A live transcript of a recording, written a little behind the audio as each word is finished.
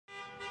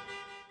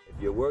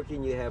you're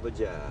working, you have a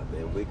job,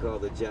 and we call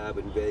the job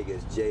in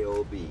Vegas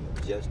J-O-B,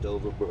 just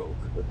over broke.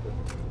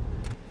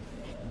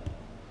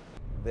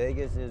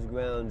 Vegas is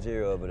ground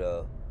zero of it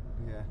all.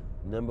 Yeah.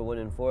 Number one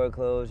in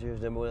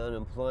foreclosures, number one in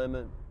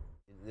unemployment.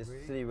 This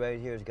city right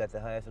here has got the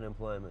highest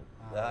unemployment,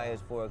 the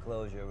highest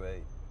foreclosure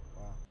rate.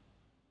 Wow.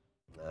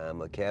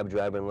 I'm a cab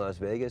driver in Las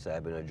Vegas.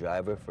 I've been a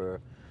driver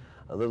for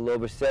a little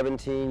over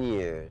 17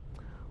 years.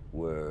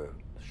 We're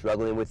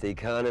struggling with the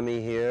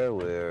economy here.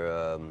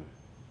 We're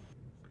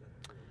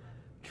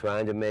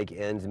trying to make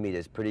ends meet.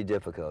 It's pretty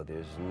difficult.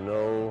 There's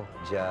no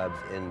jobs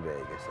in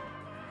Vegas.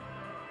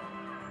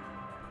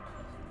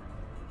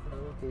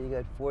 Okay, you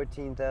got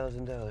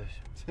 $14,000.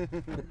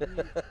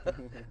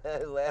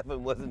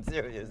 Laughing wasn't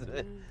serious.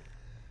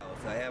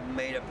 I haven't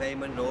made a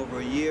payment in over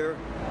a year,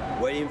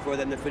 waiting for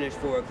them to finish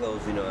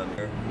foreclosing on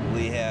me.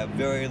 We have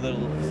very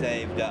little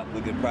saved up.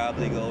 We could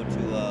probably go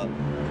to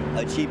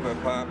a cheaper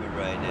apartment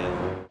right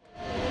now.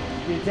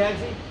 Need a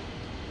taxi?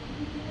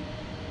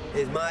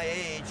 Is my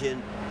age,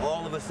 and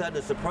all of a sudden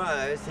a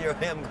surprise, here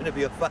I am going to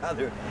be a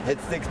father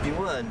at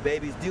 61.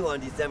 Baby's due on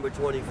December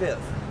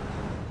 25th.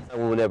 I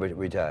will never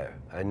retire.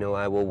 I know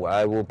I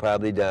will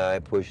probably die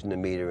pushing the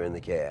meter in the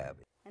cab.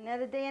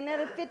 Another day,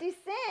 another 50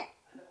 cents.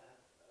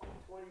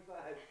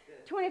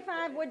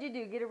 25, what'd you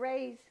do, get a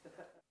raise?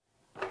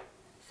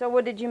 So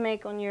what did you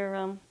make on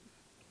your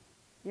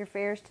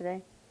fares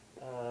today?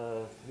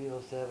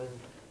 307.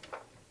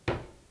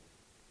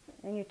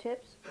 And your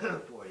tips?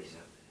 47.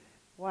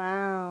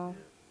 Wow.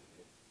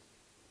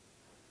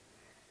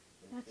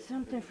 That's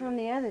something from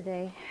the other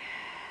day.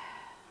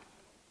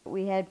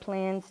 We had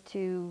plans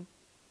to,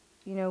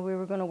 you know, we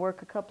were going to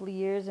work a couple of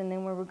years and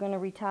then we were going to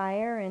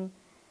retire, and,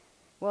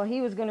 well,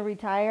 he was going to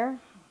retire,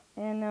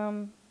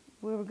 and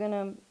we were going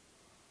to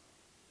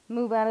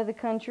move out of the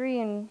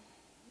country and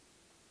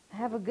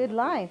have a good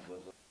life.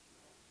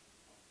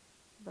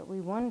 But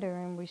we wonder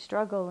and we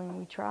struggle and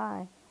we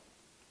try.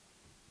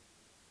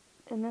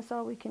 And that's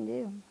all we can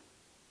do.